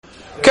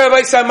Okay,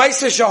 everybody, so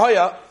Ma'aser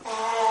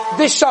Shahaya,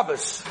 this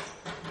Shabbos,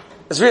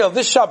 it's real,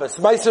 this Shabbos,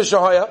 Ma'aser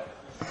Shahaya,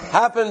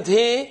 happened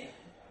here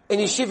in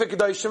Yeshiva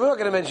Kedoshim. We're not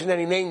going to mention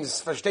any names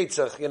for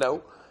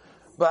Shteitzach,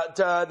 but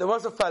there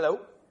was a fellow,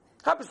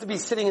 happens to be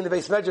sitting in the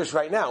base medrash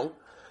right now,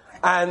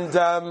 and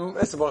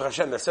listen, Baruch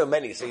Hashem, there's so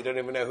many, so you don't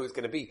even know who it's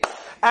going to be.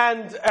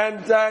 And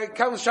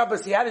comes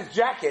Shabbos, he had his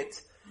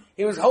jacket,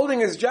 he was holding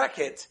his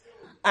jacket,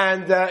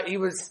 and he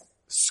was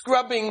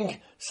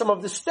scrubbing some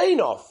of the stain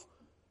off.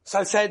 So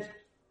I said,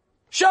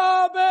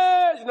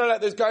 Shabbos!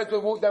 Like those guys who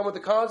walk down with the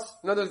cars?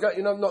 Those guys,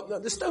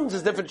 the stones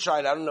is different shaila.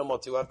 I don't know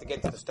what to. I have to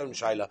get to the stone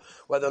shaila.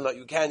 Whether or not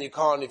you can, you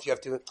can't, if you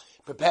have to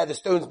prepare the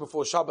stones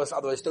before Shabbos,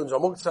 otherwise stones are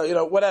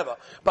muktzah, whatever.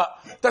 But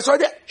that's what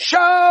I did.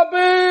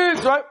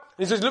 Shabbos! Right? And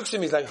he just looks at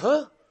me, he's like,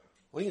 huh?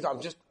 What are you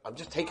doing? I'm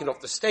just taking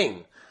off the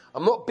stain.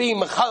 I'm not being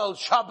Mechal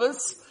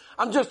Shabbos.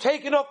 I'm just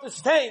taking off the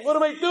stain. What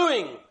am I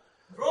doing?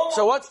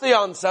 So what's the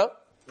answer?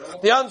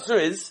 The answer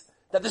is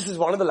that this is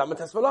one of the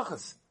Lamatas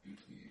Malachas.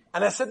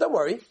 And I said, don't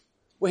worry.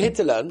 We're here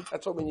to learn.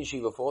 That's what we're in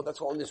Yeshiva for. That's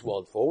what we're in this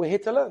world for. We're here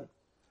to learn.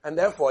 And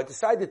therefore, I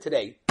decided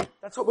today,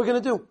 that's what we're going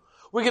to do.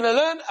 We're going to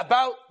learn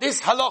about this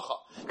halacha.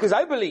 Because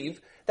I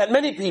believe that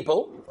many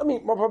people,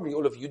 probably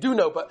all of you do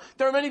know, but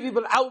there are many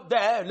people out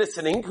there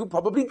listening who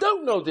probably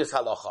don't know this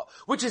halacha,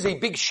 which is a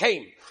big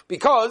shame.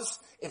 Because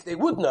if they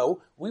would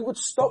know, we would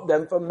stop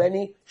them from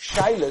many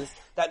shailas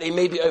that they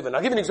may be over. And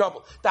I'll give you an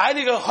example. The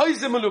Heilige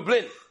Chosem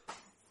Lublin.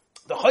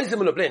 The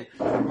Chosem Lublin,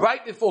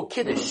 right before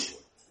Kiddush.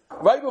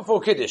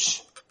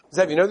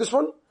 Zev, you know this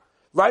one?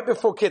 Right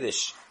before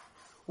Kiddush.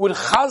 Would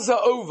chaza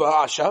over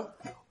Asha,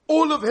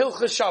 all of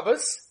Hilchas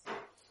Shabbos,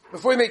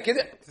 before he made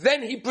Kiddush,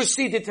 then he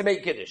proceeded to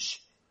make Kiddush.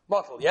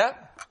 Bottle, yeah?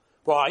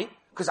 Why?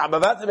 Because I'm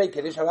about to make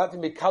Kiddush, I'm about to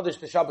make Kaddish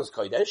the Shabbos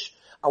Kodesh,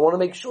 I want to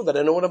make sure that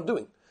I know what I'm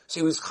doing.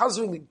 So he was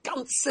chazering the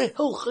ganze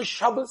Hilchas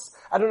Shabbos.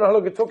 I don't know how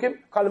long it took him,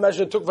 can't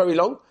imagine it took very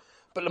long,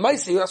 but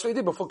L'maisi, that's what he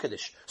did before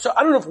Kiddush. So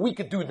I don't know if we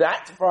could do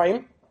that for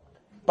him,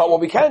 but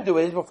what we can do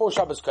is, before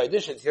Shabbos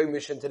Kodesh, it's Yom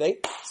Rishon today,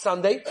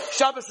 Sunday,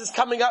 Shabbos is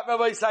coming up,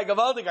 Rabbi Yisrael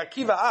Gavaldik,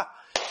 Akiva,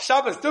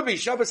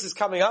 Shabbos is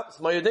coming up, it's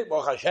Moedik,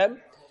 Baruch Hashem,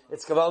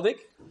 it's Gavaldik,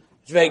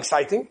 it's very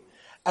exciting,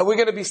 and we're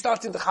going to be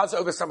starting to chaz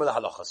over some of the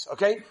halachas,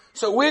 okay?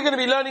 So we're going to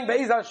be learning,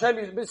 Be'ez Hashem,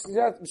 we're going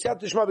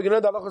to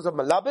learn the halachas of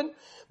Malabin.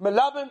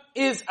 Malabin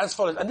is as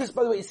follows, and this,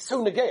 by the way, is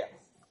so negeya.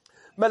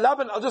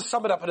 Malabin, I'll just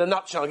sum it up in a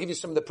nutshell, I'll give you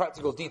some of the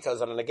practical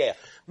details on a negeya.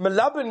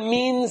 Malabin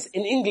means,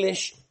 in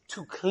English,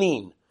 to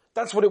clean.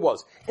 That's what it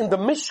was. In the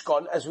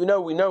Mishkan, as we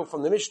know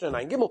from the Mishnah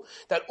and Gimel,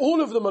 that all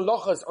of the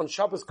malachas on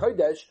Shabbos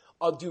Kodesh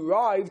are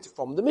derived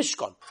from the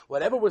Mishkan.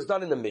 Whatever was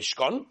done in the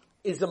Mishkan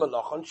is the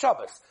malach on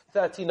Shabbos.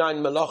 39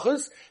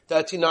 malachas,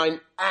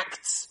 39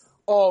 acts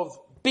of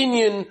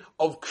binyan,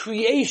 of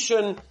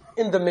creation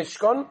in the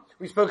Mishkan.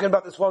 We've spoken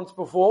about this once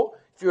before.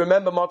 If you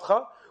remember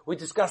Matcha, we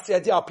discussed the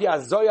idea,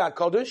 Apia Zoya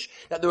Kodesh,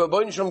 that the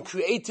Rebbeinu Shalom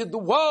created the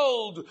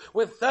world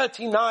with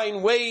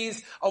 39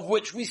 ways of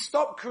which we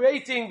stopped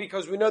creating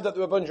because we know that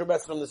the Rebbeinu Shalom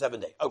rested on the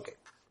 7th day. Okay.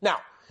 Now,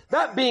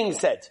 that being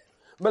said,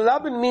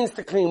 Malabin means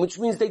to clean, which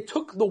means they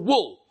took the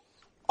wool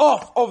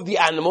off of the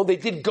animal. They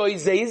did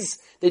goizes,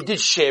 they did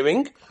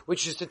shearing,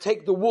 which is to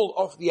take the wool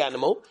off the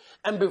animal,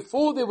 and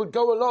before they would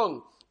go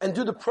along and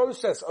do the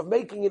process of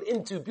making it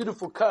into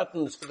beautiful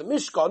curtains for the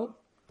Mishkan,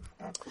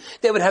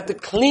 they would have to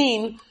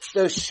clean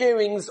those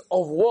shearings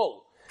of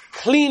wool.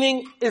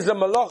 Cleaning is a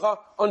malacha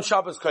on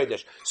Shabbos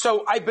Kodesh.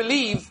 So I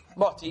believe,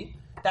 Moti,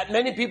 that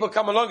many people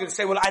come along and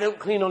say, well, I don't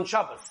clean on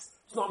Shabbos.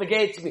 It's not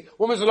negated to me.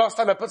 When was the last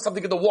time I put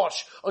something in the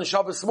wash on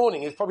Shabbos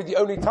morning? It's probably the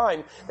only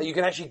time that you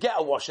can actually get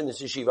a wash in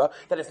this yeshiva,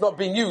 that it's not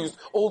being used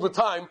all the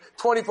time,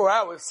 24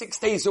 hours, 6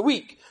 days a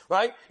week,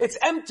 right? It's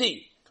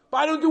empty. But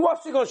I don't do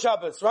washing on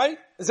Shabbos, right?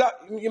 Is that,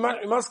 you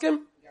ask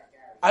him?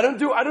 I don't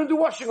do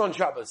washing on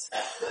Shabbos.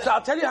 So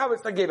I'll tell you how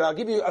it's negay. I'll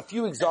give you a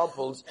few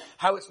examples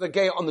how it's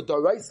negay on the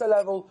Doraisa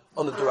level,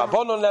 on the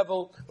Durabonon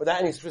level,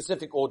 without any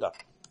specific order.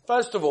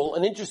 First of all,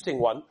 an interesting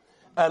one.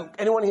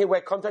 Anyone here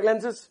wear contact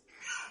lenses?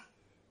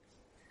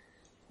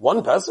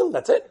 One person?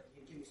 That's it?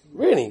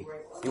 Really?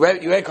 You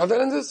wear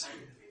contact lenses?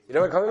 You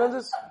don't wear contact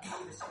lenses?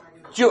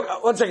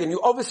 One second. You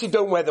obviously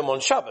don't wear them on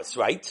Shabbos,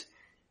 right?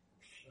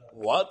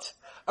 What?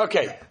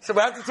 Okay, so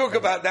we'll have to talk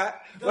about that.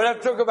 We'll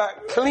have to talk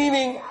about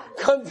cleaning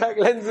contact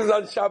lenses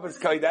on Shabbos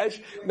Kodesh.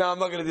 No, I'm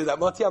not going to do that.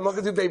 Moti, I'm not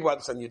going to do baby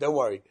wipes on you, don't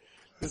worry.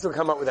 This will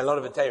come up with a lot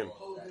of attention.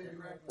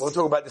 We'll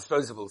talk about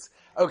disposables.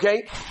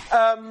 Okay?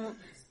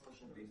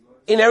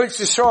 In Eretz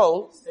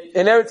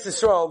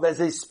Yisrael, there's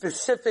a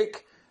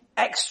specific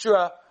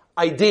extra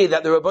idea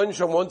that the Rebbeinu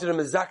Shalom wanted to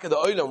mezakeh the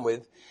olam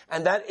with,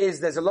 and that is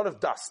there's a lot of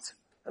dust.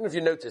 I don't know if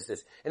you noticed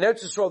this. In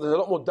Eretz Yisrael, there's a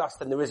lot more dust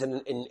than there is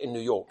in New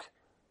York.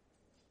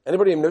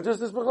 Anybody have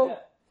noticed this before? Yeah.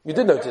 You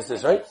did notice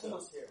this, right?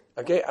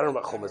 Okay, I don't know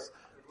about Chumas.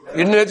 You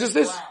didn't notice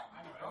this?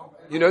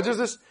 You noticed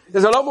this?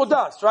 There's a lot more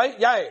dust, right?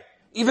 Yeah,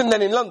 even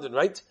than in London,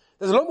 right?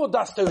 There's a lot more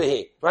dust over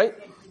here, right?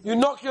 You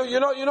knock your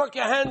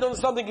hand on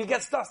something, it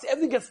gets dusty.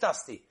 Everything gets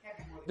dusty.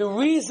 The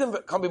reason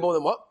can't be more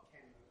than what?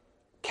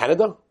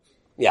 Canada?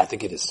 Yeah, I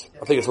think it is.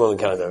 I think it's more than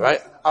Canada,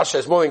 right? Asha,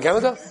 it's more than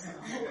Canada?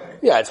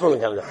 Yeah, it's more than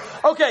Canada.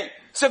 Okay,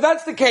 So if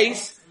that's the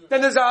case,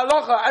 then there's a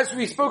halacha, as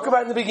we spoke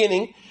about in the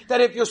beginning,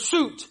 that if your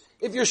suit,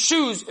 if your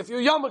shoes, if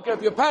your yarmulke,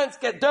 if your pants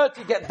get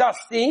dirty, get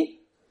dusty,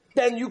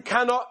 then you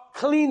cannot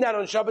clean that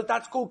on Shabbat.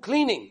 That's called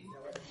cleaning.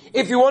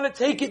 If you want to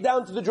take it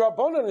down to the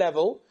drabonon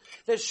level,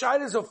 there's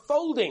shilas of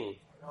folding.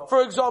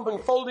 For example,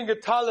 folding a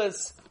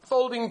talis,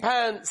 folding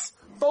pants,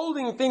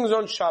 folding things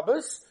on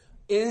Shabbos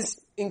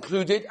is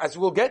included, as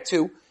we'll get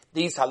to,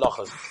 these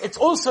halachas. It's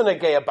also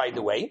nageya, by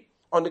the way,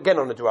 on the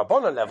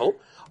drabonon level,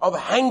 of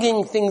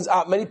hanging things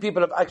up. Many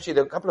people have actually,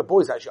 a couple of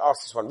boys actually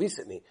asked this one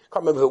recently.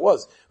 Can't remember who it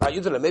was.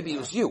 You don't know, maybe it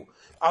was you.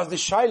 Asked the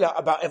shaila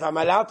about if I'm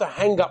allowed to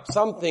hang up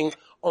something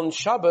on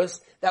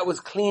Shabbos that was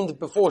cleaned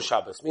before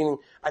Shabbos. Meaning,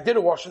 I did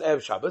a wash on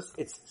Erev Shabbos,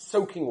 it's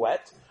soaking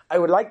wet. I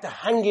would like to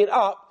hang it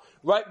up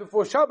right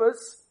before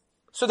Shabbos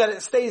so that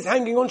it stays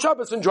hanging on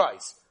Shabbos and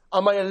dries.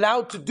 Am I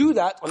allowed to do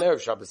that on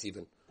Erev Shabbos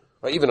even?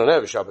 Or even on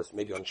Erev Shabbos,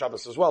 maybe on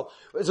Shabbos as well.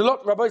 There's a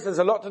lot, Rabbi says, there's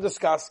a lot to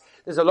discuss.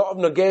 There's a lot of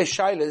Nogea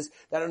Shilas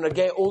that are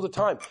Nogea all the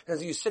time.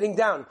 Because you're sitting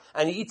down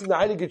and you're eating the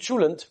Heilige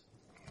Chulent,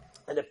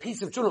 and a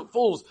piece of Chulent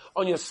falls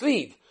on your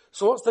sleeve.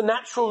 So what's the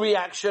natural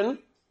reaction?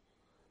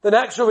 The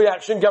natural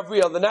reaction,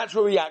 Gabriel, the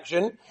natural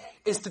reaction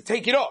is to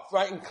take it off,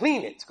 right, and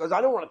clean it. Because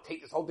I don't want to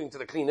take this whole thing to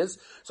the cleaners.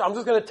 So I'm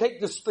just going to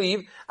take the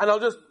sleeve and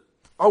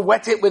I'll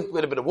wet it with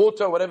a bit of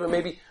water or whatever,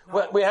 maybe.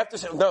 No. We have to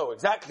say, no.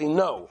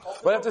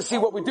 We'll have to see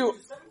what we do.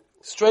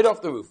 Straight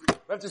off the roof.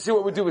 We have to see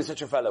what we do with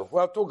such a fellow.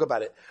 We'll talk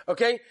about it.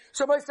 Okay?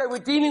 So by say we're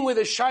dealing with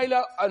a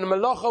shaila and a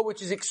malacha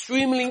which is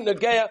extremely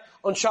nageya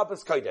on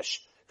Shabbos Kodesh.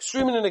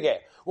 Extremely nageya.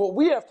 What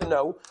we have to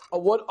know are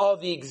what are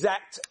the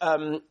exact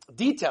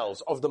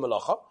details of the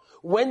malacha.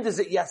 When does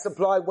it yes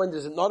apply, when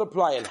does it not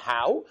apply, and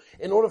how,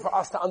 in order for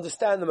us to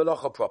understand the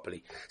malacha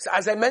properly. So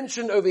as I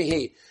mentioned over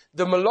here,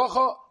 the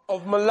malacha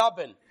of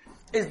malaban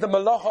is the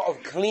malacha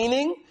of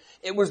cleaning.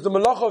 It was the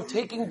malacha of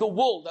taking the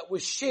wool that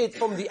was shed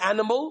from the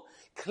animal,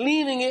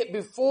 cleaning it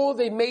before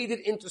they made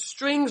it into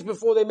strings,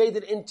 before they made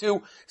it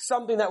into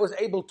something that was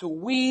able to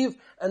weave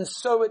and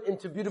sew it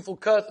into beautiful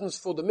curtains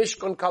for the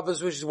Mishkan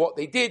covers, which is what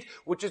they did,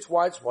 which is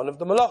why it's one of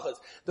the malachas.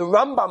 The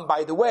Rambam,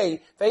 by the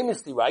way,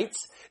 famously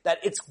writes that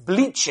it's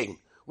bleaching,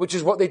 which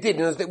is what they did.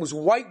 And it was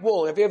white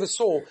wool. Have you ever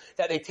saw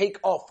that they take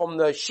off from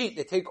the sheep,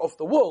 they take off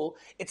the wool?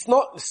 It's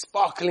not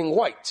sparkling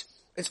white.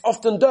 It's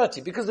often dirty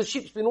because the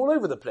sheep's been all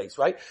over the place,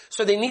 right?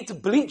 So they need to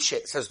bleach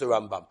it, says the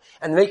Rambam,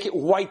 and make it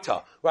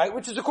whiter, right?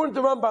 Which is, according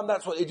to the Rambam,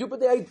 that's what they do.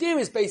 But the idea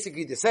is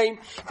basically the same.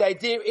 The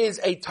idea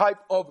is a type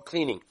of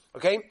cleaning,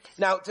 okay?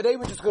 Now, today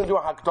we're just going to do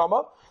a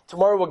hakdama.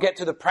 Tomorrow we'll get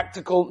to the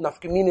practical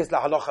nafkaminis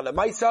la halacha la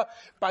maisa.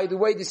 By the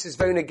way, this is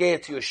very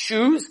negaya to your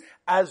shoes,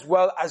 as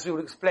well as we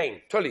will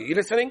explain. Tuli, you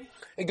listening?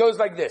 It goes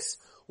like this.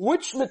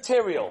 Which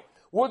material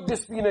would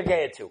this be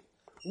negaya to?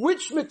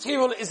 Which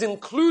material is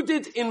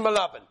included in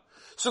malaban?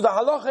 So the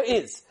halacha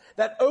is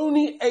that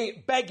only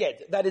a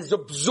beged that is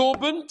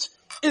absorbent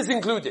is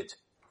included.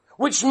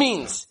 Which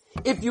means,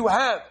 if you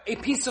have a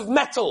piece of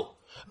metal,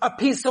 a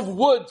piece of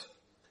wood,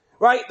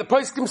 right, the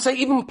person can say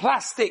even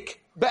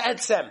plastic,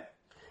 be'etzem,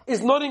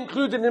 is not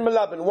included in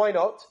malaban. Why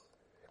not?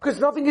 Because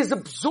nothing is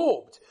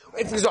absorbed. For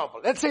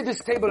example, let's say this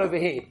table over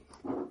here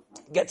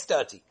gets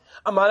dirty.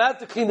 Am I allowed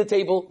to clean the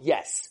table?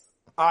 Yes.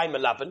 I'm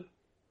malaban.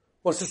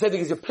 What's the same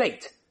thing as your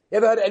plate? You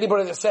ever heard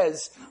anybody that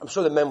says, I'm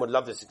sure the men would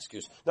love this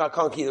excuse, no, I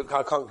can't clean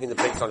the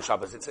plates on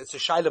Shabbos. It's a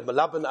shaila of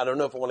malaban. I don't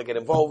know if I want to get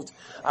involved.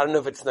 I don't know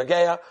if it's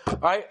nageya.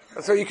 Right?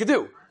 That's what you could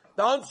do.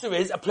 The answer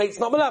is, a plate's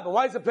not malaban.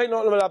 Why is a plate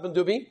not malaban,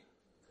 Dubi?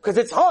 Because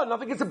it's hard.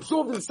 Nothing gets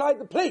absorbed inside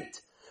the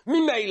plate.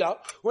 Mimela,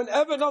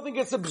 whenever nothing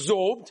gets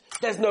absorbed,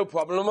 there's no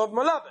problem of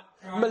malaban.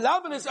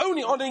 Malaban is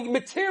only on a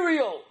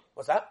material.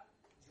 What's that?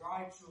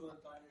 Dry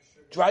cholent on your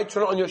shirt. Dry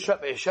cholent on your shirt,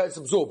 but your shirt is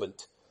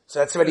absorbent. So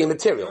that's already a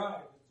material.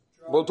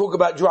 We'll talk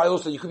about dry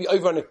also. You could be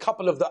over on a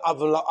couple of the of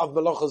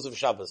malachas of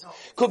Shabbos.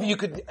 Could be you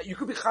could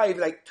be chayiv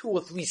like 2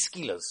 or 3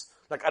 skilas.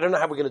 Like I don't know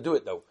how we're going to do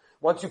it though.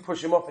 Once you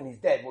push him off and he's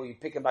dead, will you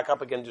pick him back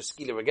up again and just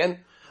skiller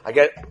again? I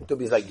get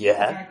Toby's like,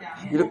 yeah.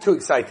 You look too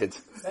excited.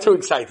 Too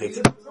excited.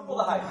 Triple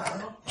the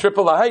height.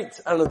 Triple the height.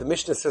 I don't know. The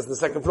Mishnah says on the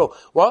second floor.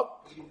 What?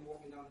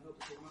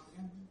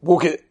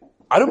 Walk it.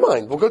 I don't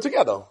mind. We'll go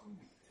together.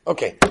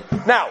 Okay.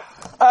 Now,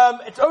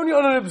 it's only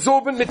on an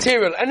absorbent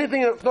material.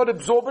 Anything that's not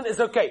absorbent is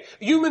okay.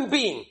 Human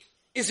being.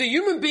 Is a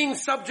human being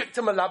subject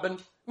to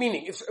malaban?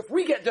 Meaning, if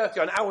we get dirty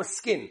on our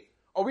skin,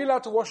 are we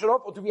allowed to wash it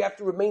off, or do we have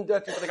to remain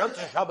dirty for the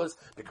Gantar Shabbos?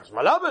 Because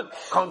malaban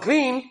can't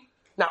clean.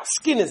 Now,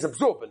 skin is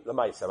absorbent,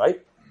 Lamaisa, right?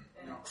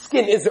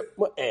 Skin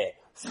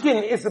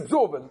is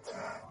absorbent.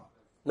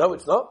 No,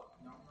 it's not.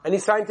 Any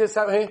scientists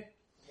out here?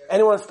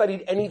 Anyone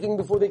studied anything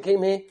before they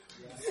came here?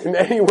 In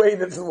any way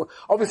that's,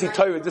 obviously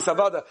Torah,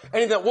 disavada.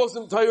 Anything that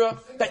wasn't Torah,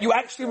 that you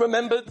actually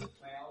remembered?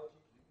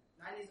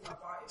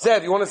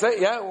 Zev, you want to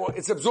say, yeah? Well,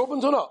 it's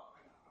absorbent or not?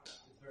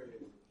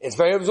 It's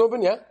very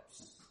absorbent, yeah?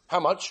 How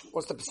much?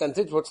 What's the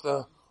percentage? What's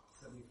the...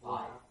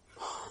 75.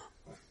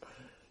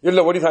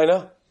 Yullah, what do you think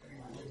now?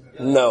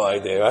 No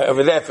idea, right?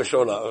 Over there for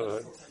sure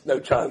not. No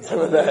chance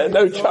over there.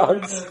 No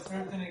chance.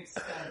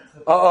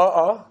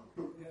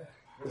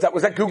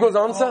 Was that Google's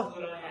answer?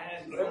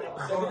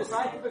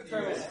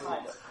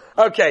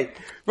 Okay.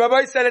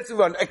 Rabbi said, let's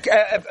move on.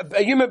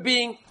 A human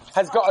being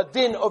has got a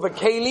din of a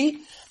keli,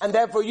 and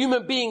therefore a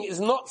human being is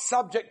not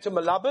subject to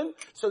malaban.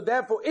 So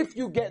therefore, if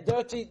you get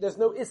dirty, there's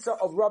no issa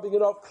of rubbing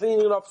it off,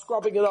 cleaning it off,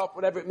 scrubbing it off,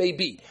 whatever it may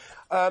be.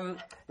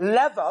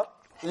 Leather,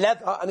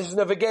 and this is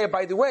never gay,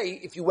 by the way,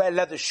 if you wear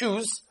leather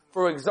shoes,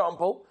 for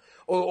example,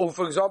 or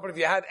for example, if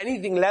you have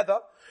anything leather,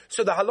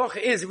 so the halacha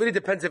is, it really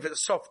depends if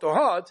it's soft or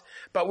hard,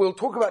 but we'll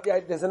talk about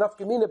there's enough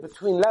gemina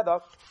between leather,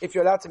 if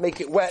you're allowed to make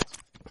it wet,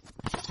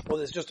 or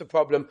there's just a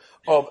problem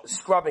of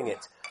scrubbing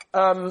it.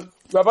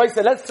 Rabbi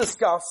said, let's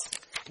discuss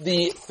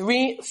the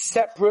 3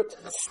 separate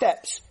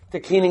steps to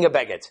cleaning a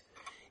beged.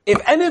 If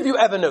any of you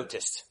ever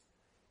noticed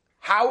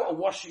how a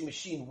washing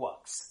machine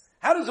works,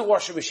 how does a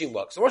washing machine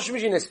work? So a washing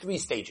machine has 3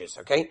 stages,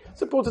 okay?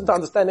 It's important to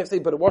understand next time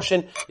you put a wash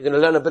in, you're going to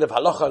learn a bit of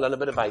halacha, learn a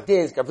bit of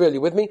ideas. Gabriel,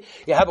 you with me?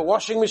 You have a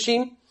washing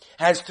machine,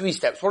 has 3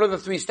 steps. What are the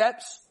 3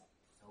 steps?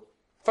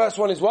 First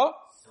one is what?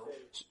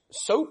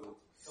 Soap?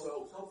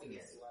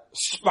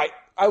 Right,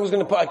 I was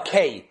going to put a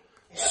K.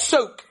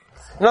 Soak.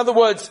 In other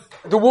words,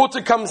 the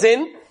water comes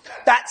in,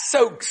 that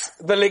soaks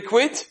the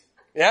liquid,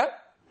 yeah?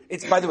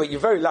 It's, by the way, you're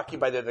very lucky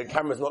by the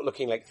camera's not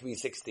looking like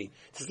 360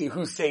 to see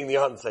who's saying the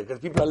answer, because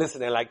people are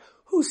listening like,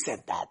 who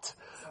said that?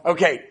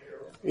 Okay.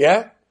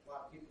 Yeah?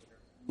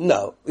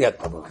 No. Yeah,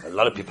 a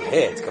lot of people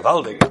here. It's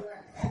Gavaldik.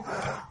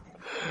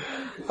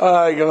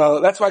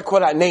 That's why I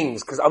call out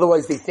names, because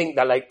otherwise they think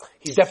that like,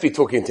 he's definitely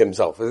talking to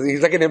himself.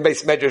 He's like in a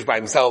base measures by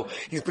himself.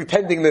 He's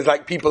pretending there's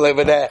like people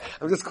over there.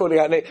 I'm just calling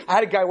out names. I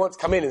had a guy once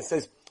come in and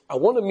says, I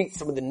want to meet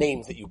some of the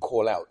names that you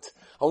call out.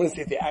 I want to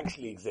see if they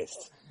actually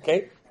exist.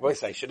 Okay?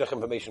 Voice I shidduch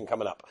information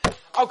coming up.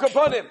 I'll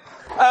upon him.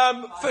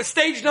 For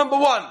stage number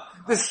 1,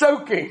 the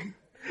soaking.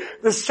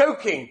 The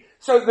soaking.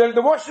 So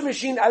the washing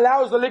machine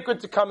allows the liquid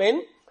to come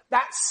in.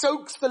 That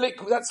soaks the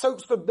liquid, that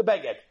soaks the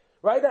beged.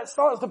 Right? That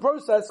starts the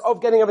process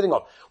of getting everything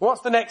off.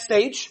 What's the next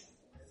stage?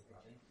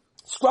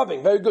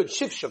 Scrubbing. Very good.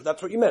 Shifshuv.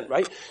 That's what you meant,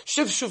 right?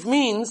 Shifshuv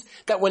means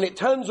that when it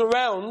turns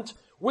around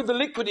with the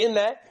liquid in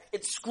there,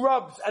 it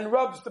scrubs and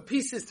rubs the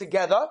pieces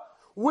together,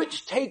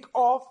 which take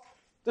off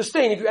the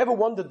stain. If you ever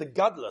wondered the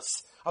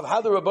godless of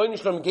how the Rabbeinu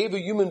Shalom gave a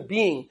human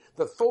being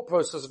the thought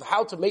process of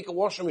how to make a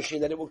washing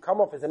machine that it will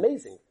come off is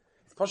amazing.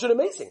 It's partially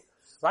amazing,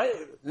 right?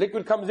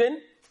 Liquid comes in,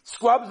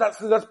 scrubs,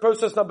 that's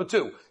process number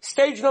 2.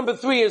 Stage number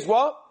 3 is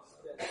what?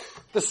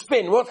 The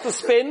spin. What's the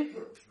spin?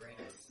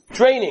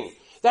 Draining.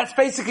 That's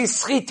basically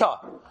schita.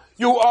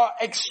 You are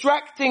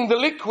extracting the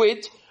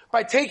liquid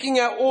by taking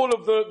out all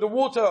of the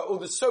water or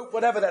the soap,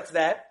 whatever that's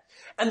there,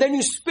 and then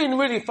you spin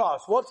really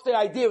fast. What's the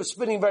idea of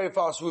spinning very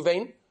fast,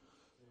 Ruvain?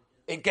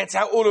 It gets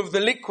out all of the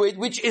liquid,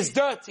 which is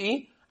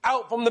dirty,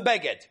 out from the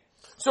beged.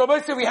 So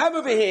basically we have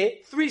over here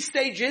 3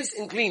 stages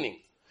in cleaning.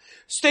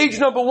 Stage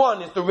number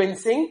 1 is the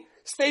rinsing.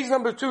 Stage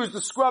number 2 is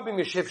the scrubbing,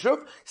 the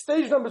shifshuv.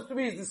 Stage number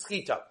 3 is the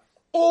schita.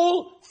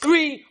 All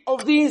 3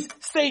 of these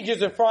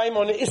stages are frying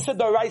on Issa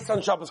D'Oraisa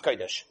on Shabbos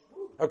Kodesh.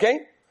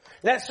 Okay?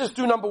 Let's just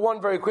do number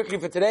 1 very quickly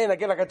for today. And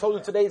again, like I told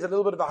you, today is a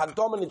little bit of a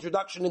Hagdom, an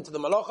introduction into the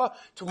Malacha.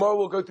 Tomorrow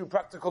we'll go through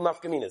practical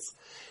nafkaminas.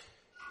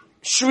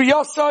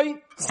 Shriyasai,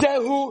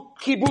 Zehu,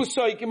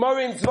 Kibusai,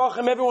 Gemara in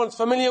Zvachim, everyone's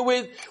familiar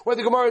with, where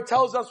the Gemara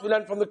tells us, we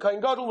learned from the Kohen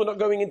Gadol, we're not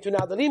going into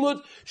now the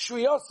Limud.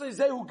 Shriyasai,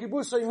 Zehu,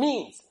 Kibusai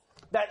means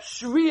that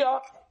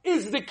Shriya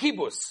is the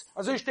kibus,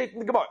 as I state in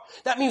the Gemara.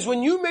 That means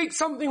when you make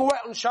something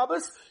wet on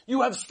Shabbos,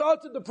 you have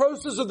started the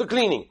process of the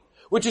cleaning,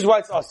 which is why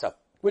it's asa,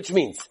 which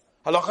means,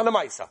 halacha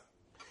namaisa.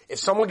 If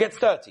someone gets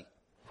dirty,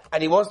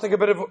 and he wants to take a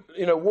bit of,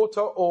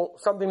 water or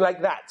something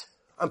like that,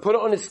 and put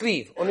it on his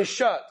sleeve, on his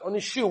shirt, on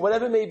his shoe,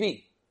 whatever it may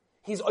be,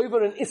 he's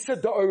over an issa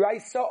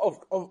da'oraisa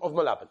of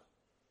malaban.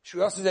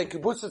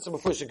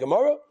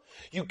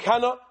 You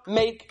cannot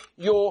make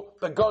your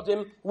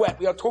begodim wet.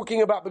 We are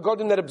talking about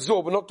begodim that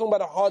absorb. We're not talking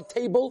about a hard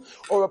table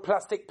or a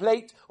plastic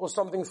plate or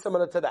something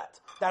similar to that.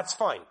 That's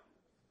fine.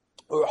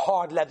 Or a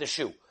hard leather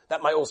shoe.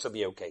 That might also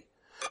be okay.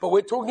 But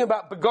we're talking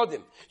about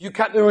begodim. The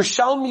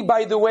Yerushalmi,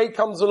 by the way,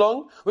 comes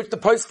along, which the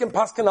poskim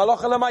paskin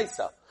halacha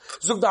lamaisa.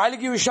 Zug the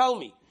Heilige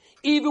Yerushalmi.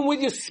 Even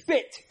with your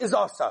spit is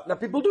asa. Now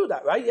people do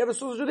that, right? You ever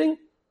saw such a thing?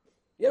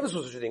 You ever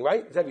saw such a thing,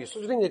 right? Such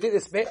a thing, they take the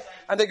spit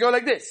and they go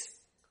like this.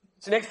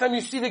 So next time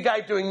you see the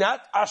guy doing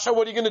that, Asha,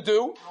 what are you going to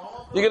do?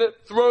 You're going to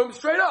throw him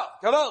straight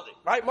up. Gavaldi,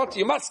 right? Moti,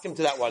 you must him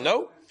to that one,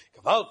 no?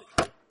 Gavaldi.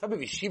 What type of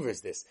yeshiva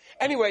is this?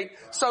 Anyway,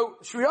 so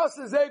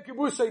Shriyasa Zeh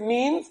Kibusay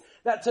means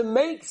that to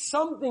make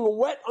something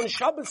wet on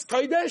Shabbos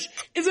Kodesh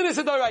isn't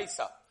a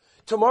D'Oraisa.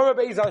 Tomorrow,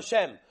 Be'ez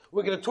Hashem,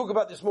 we're going to talk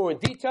about this more in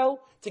detail,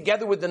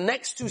 together with the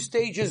next 2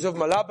 stages of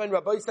Malaban.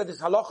 Rabbi said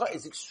this halacha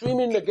is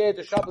extremely negay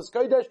to Shabbos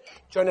Kodesh.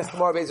 Join us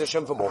tomorrow, Be'ez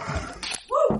Hashem, for more.